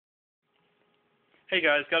Hey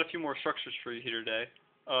guys, got a few more structures for you here today.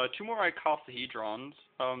 Two more icosahedrons.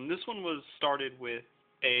 This one was started with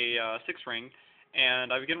a 6-ring,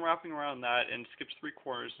 and I began wrapping around that and skipped 3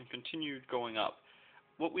 corners and continued going up.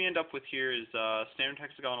 What we end up with here is a standard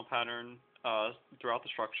hexagonal pattern throughout the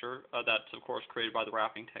structure that's of course created by the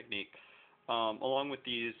wrapping technique, along with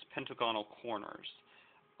these pentagonal corners.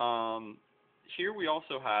 Here we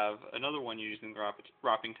also have another one using the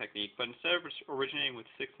wrapping technique, but instead of originating with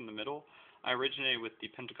 6 in the middle, I originated with the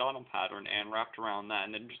pentagonal pattern and wrapped around that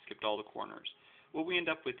and then just skipped all the corners. What we end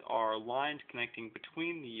up with are lines connecting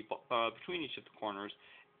between each of the corners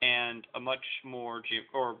and a much more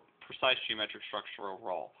precise geometric structure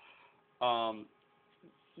overall.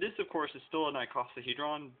 This of course is still an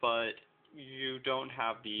icosahedron, but you don't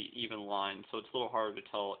have the even lines, so it's a little harder to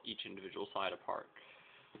tell each individual side apart.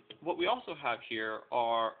 What we also have here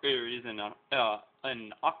is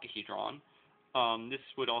an octahedron. This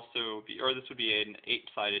would be an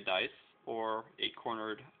 8-sided dice, or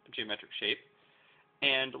 8-cornered geometric shape.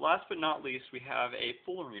 And last but not least, we have a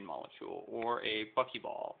fullerene molecule, or a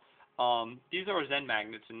buckyball. These are Zen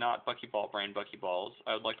magnets and not buckyball brand buckyballs.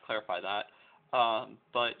 I would like to clarify that.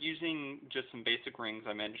 But using just some basic rings,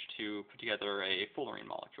 I managed to put together a fullerene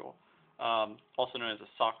molecule, also known as a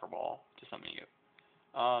soccer ball to some of you.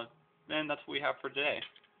 And that's what we have for today.